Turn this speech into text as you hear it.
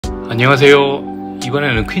안녕하세요.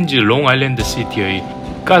 이번에는 퀸즈 롱아일랜드 시티의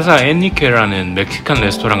까사 엔리케라는 멕시칸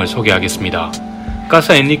레스토랑을 소개하겠습니다.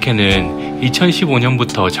 까사 엔리케는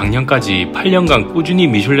 2015년부터 작년까지 8년간 꾸준히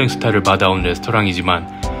미슐랭 스타를 받아온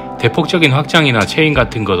레스토랑이지만 대폭적인 확장이나 체인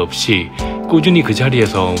같은 것 없이 꾸준히 그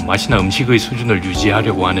자리에서 맛이나 음식의 수준을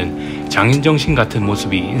유지하려고 하는 장인정신 같은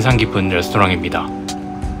모습이 인상 깊은 레스토랑입니다.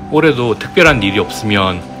 올해도 특별한 일이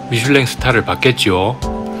없으면 미슐랭 스타를 받겠죠.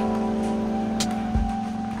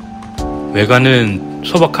 외관은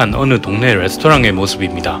소박한 어느 동네 레스토랑의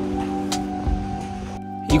모습입니다.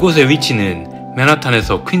 이곳의 위치는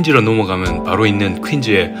맨하탄에서 퀸즈로 넘어가면 바로 있는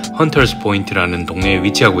퀸즈의 헌터스 포인트라는 동네에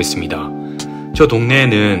위치하고 있습니다. 저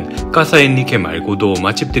동네에는 까사 엔리케 말고도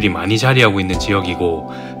맛집들이 많이 자리하고 있는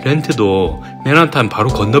지역이고 렌트도 맨하탄 바로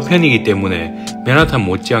건너편이기 때문에 맨하탄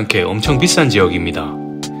못지않게 엄청 비싼 지역입니다.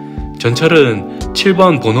 전철은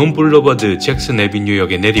 7번 본홈 블루버드 잭슨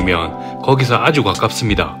애비뉴역에 내리면 거기서 아주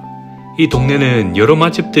가깝습니다. 이 동네는 여러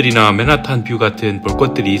맛집들이나 맨하탄 뷰 같은 볼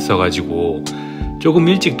것들이 있어가지고 조금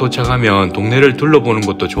일찍 도착하면 동네를 둘러보는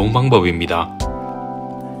것도 좋은 방법입니다.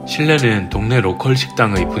 실내는 동네 로컬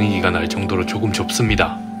식당의 분위기가 날 정도로 조금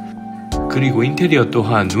좁습니다. 그리고 인테리어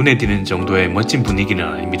또한 눈에 띄는 정도의 멋진 분위기는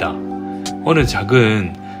아닙니다. 어느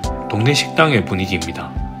작은 동네 식당의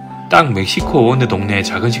분위기입니다. 딱 멕시코 어느 동네의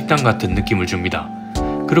작은 식당 같은 느낌을 줍니다.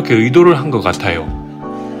 그렇게 의도를 한 것 같아요.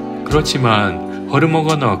 그렇지만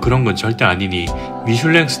허름하거나 그런 건 절대 아니니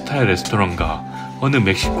미슐랭 스타일 레스토랑과 어느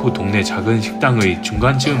멕시코 동네 작은 식당의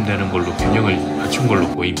중간쯤 되는 걸로 균형을 맞춘 걸로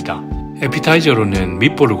보입니다. 에피타이저로는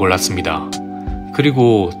밑볼을 골랐습니다.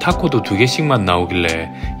 그리고 타코도 2개씩만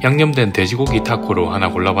나오길래 양념된 돼지고기 타코로 하나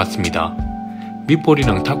골라봤습니다.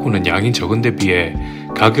 밑볼이랑 타코는 양이 적은데 비해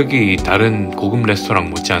가격이 다른 고급 레스토랑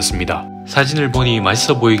못지않습니다. 사진을 보니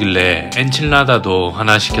맛있어 보이길래 엔칠라다도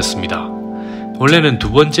하나 시켰습니다. 원래는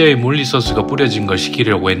두 번째의 몰리 소스가 뿌려진 걸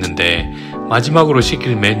시키려고 했는데 마지막으로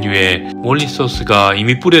시킬 메뉴에 몰리 소스가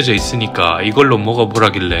이미 뿌려져 있으니까 이걸로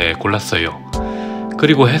먹어보라길래 골랐어요.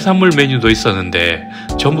 그리고 해산물 메뉴도 있었는데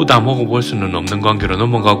전부 다 먹어볼 수는 없는 관계로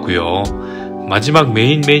넘어갔고요. 마지막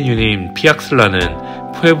메인 메뉴인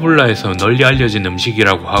피악슬라는 푸에블라에서 널리 알려진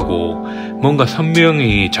음식이라고 하고 뭔가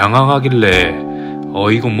선명히 장황하길래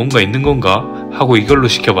이건 뭔가 있는 건가? 하고 이걸로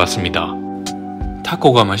시켜봤습니다.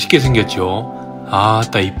 타코가 맛있게 생겼죠?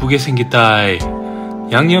 아따 이쁘게 생겼다.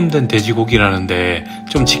 양념된 돼지고기라는데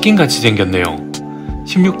좀 치킨같이 생겼네요.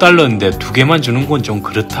 $16인데 2개만 주는 건 좀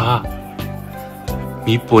그렇다.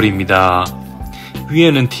 밑볼입니다.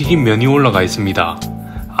 위에는 튀긴 면이 올라가 있습니다.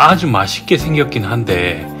 아주 맛있게 생겼긴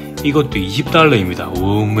한데 이것도 $20입니다.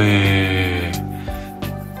 오메.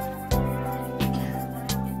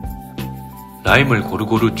 라임을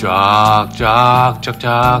고루고루 쫙쫙쫙쫙쫙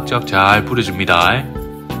잘 뿌려줍니다.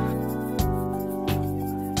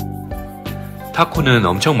 타코는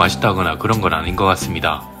엄청 맛있다거나 그런 건 아닌 것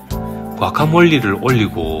같습니다. 과카몰리를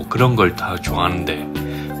올리고 그런 걸 다 좋아하는데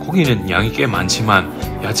고기는 양이 꽤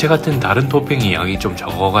많지만 야채 같은 다른 토핑의 양이 좀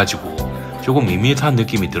적어가지고 조금 밋밋한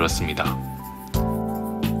느낌이 들었습니다.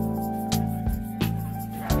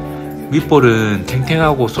 밑볼은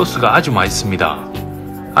탱탱하고 소스가 아주 맛있습니다.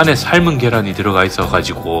 안에 삶은 계란이 들어가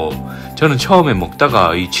있어가지고 저는 처음에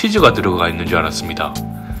먹다가 이 치즈가 들어가 있는 줄 알았습니다.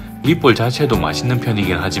 밑볼 자체도 맛있는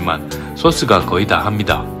편이긴 하지만 소스가 거의 다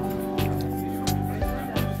합니다.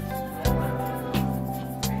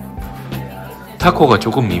 타코가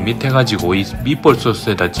조금 밋밋해가지고 이 밑볼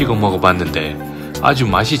소스에다 찍어 먹어봤는데 아주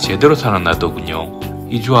맛이 제대로 살아나더군요.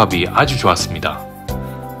 이 조합이 아주 좋았습니다.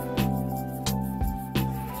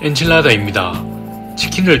 엔칠라다입니다.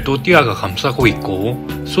 치킨을 또띠아가 감싸고 있고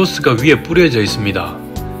소스가 위에 뿌려져 있습니다.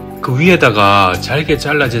 그 위에다가 잘게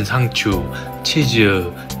잘라진 상추,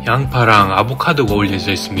 치즈, 양파랑 아보카도가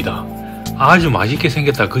올려져 있습니다. 아주 맛있게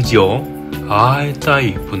생겼다 그지요? 아따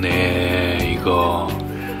이쁘네 이거.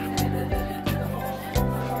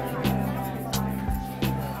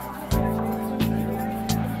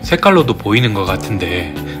 색깔로도 보이는 것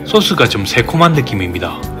같은데 소스가 좀 새콤한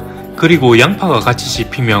느낌입니다. 그리고 양파가 같이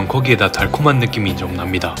씹히면 거기에다 달콤한 느낌이 좀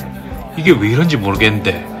납니다. 이게 왜 이런지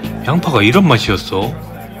모르겠는데 양파가 이런 맛이었어?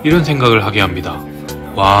 이런 생각을 하게 합니다.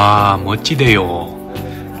 와 멋지대요.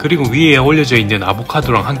 그리고 위에 올려져 있는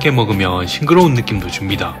아보카도랑 함께 먹으면 싱그러운 느낌도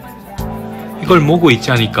줍니다. 이걸 먹고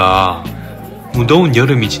있자니까 무더운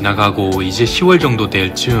여름이 지나가고 이제 10월 정도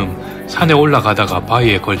될 즈음 산에 올라가다가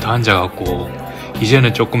바위에 걸터 앉아갖고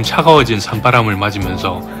이제는 조금 차가워진 산바람을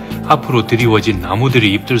맞으면서 앞으로 드리워진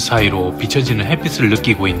나무들의 잎들 사이로 비춰지는 햇빛을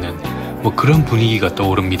느끼고 있는 그런 분위기가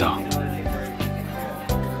떠오릅니다.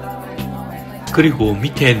 그리고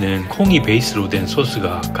밑에는 콩이 베이스로 된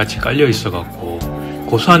소스가 같이 깔려 있어갖고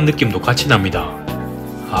고소한 느낌도 같이 납니다.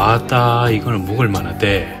 아따 이거는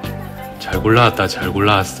먹을만하대. 잘 골라왔다. 잘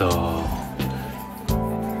골라왔어.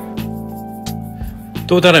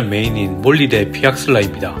 또 다른 메인인 몰리대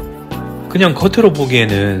피악슬라입니다. 그냥 겉으로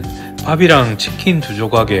보기에는 밥이랑 치킨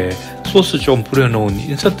 2조각에 소스 좀 뿌려놓은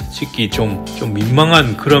인서트 찍기 좀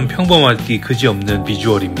민망한 그런 평범하기 그지없는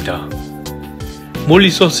비주얼입니다. 몰리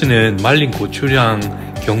소스는 말린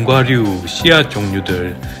고추랑 견과류, 씨앗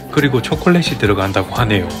종류들 그리고 초콜릿이 들어간다고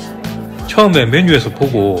하네요. 처음에 메뉴에서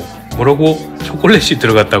보고 뭐라고? 초콜릿이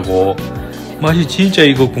들어갔다고? 맛이 진짜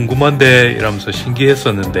이거 궁금한데 이러면서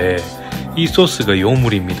신기했었는데 이 소스가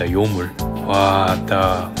요물입니다. 요물. 와,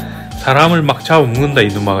 나 사람을 막 잡아먹는다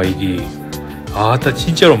이놈아가 이게. 아, 나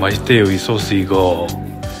진짜로 맛있대요 이 소스 이거.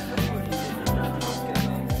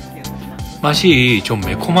 맛이 좀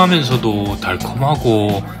매콤하면서도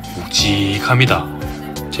달콤하고 묵직합니다.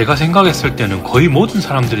 제가 생각했을 때는 거의 모든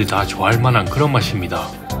사람들이 다 좋아할 만한 그런 맛입니다.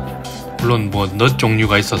 물론 뭐 넛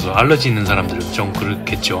종류가 있어서 알러지 있는 사람들은 좀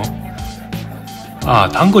그렇겠죠. 아,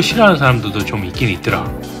 단 거 싫어하는 사람들도 좀 있긴 있더라.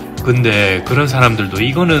 근데 그런 사람들도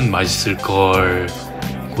이거는 맛있을걸.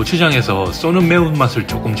 고추장에서 쏘는 매운맛을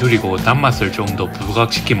조금 줄이고 단맛을 좀 더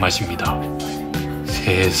부각시킨 맛입니다.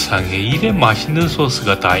 세상에 이래 맛있는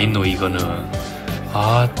소스가 다 있노 이거는.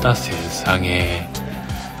 아따 세상에.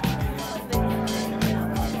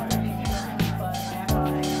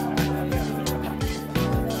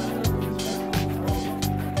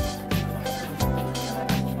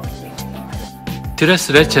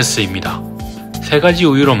 드레스 레체스입니다. 3가지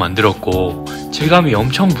우유로 만들었고 질감이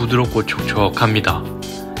엄청 부드럽고 촉촉합니다.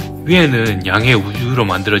 위에는 양의 우유로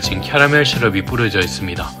만들어진 캐러멜 시럽이 뿌려져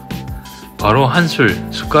있습니다. 바로 한술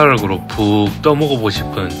숟가락으로 푹 떠먹어보고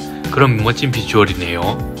싶은 그런 멋진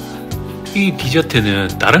비주얼이네요. 이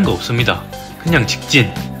디저트는 다른 거 없습니다. 그냥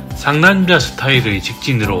직진, 상남자 스타일의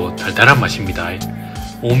직진으로 달달한 맛입니다.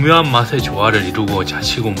 오묘한 맛의 조화를 이루고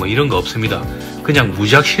자시고 뭐 이런 거 없습니다. 그냥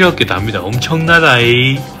무작시럽게 답니다. 엄청나다.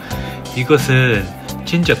 이것은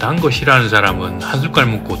진짜 단 거 싫어하는 사람은 한 숟갈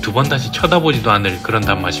먹고 2번 다시 쳐다보지도 않을 그런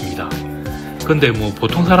단맛입니다. 근데 뭐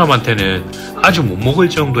보통 사람한테는 아주 못 먹을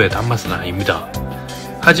정도의 단맛은 아닙니다.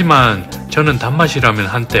 하지만 저는 단맛이라면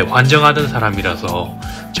한때 환장하던 사람이라서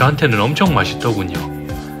저한테는 엄청 맛있더군요.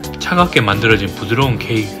 차갑게 만들어진 부드러운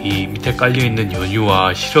케이크이 밑에 깔려있는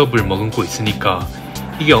연유와 시럽을 머금고 있으니까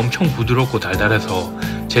이게 엄청 부드럽고 달달해서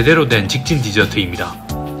제대로 된 직진 디저트입니다.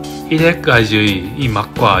 1회까지의 이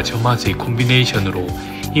맛과 저 맛의 콤비네이션으로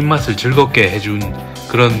입맛을 즐겁게 해준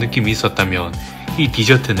그런 느낌이 있었다면 이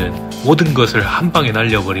디저트는 모든 것을 한 방에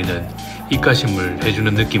날려버리는 입가심을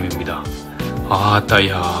해주는 느낌입니다.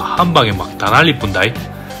 아따야, 한 방에 막 다 날릴 뿐다.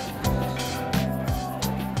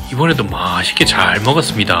 이번에도 맛있게 잘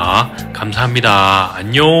먹었습니다. 감사합니다.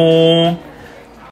 안녕.